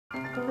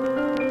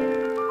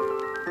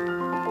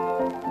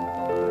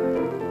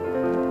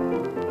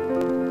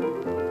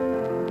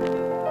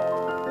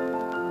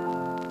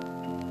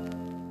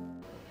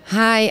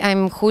Hi,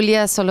 I'm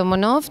Julia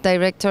Solomonoff,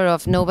 director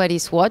of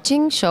Nobody's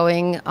Watching,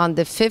 showing on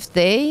the 5th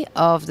day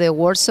of the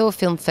Warsaw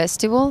Film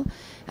Festival.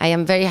 I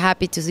am very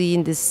happy to be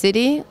in this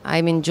city.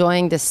 I'm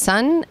enjoying the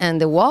sun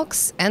and the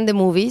walks and the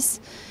movies.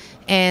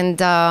 And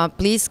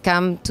please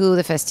come to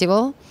the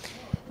festival.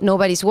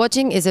 Nobody's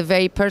Watching is a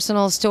very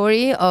personal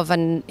story of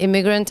an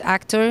immigrant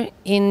actor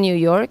in New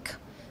York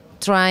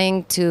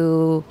trying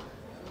to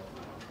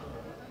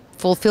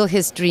fulfill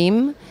his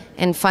dream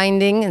and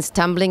finding and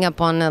stumbling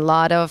upon a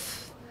lot of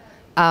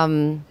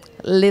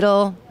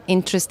little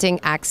interesting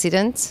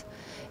accidents.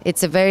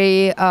 It's a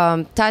very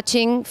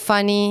touching,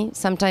 funny,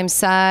 sometimes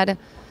sad,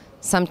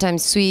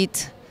 sometimes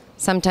sweet,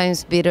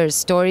 sometimes bitter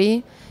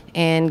story.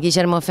 And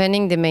Guillermo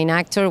Pfeninga, the main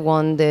actor,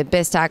 won the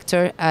Best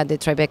Actor at the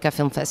Tribeca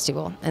Film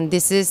Festival. And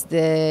this is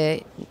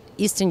the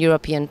Eastern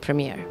European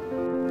premiere.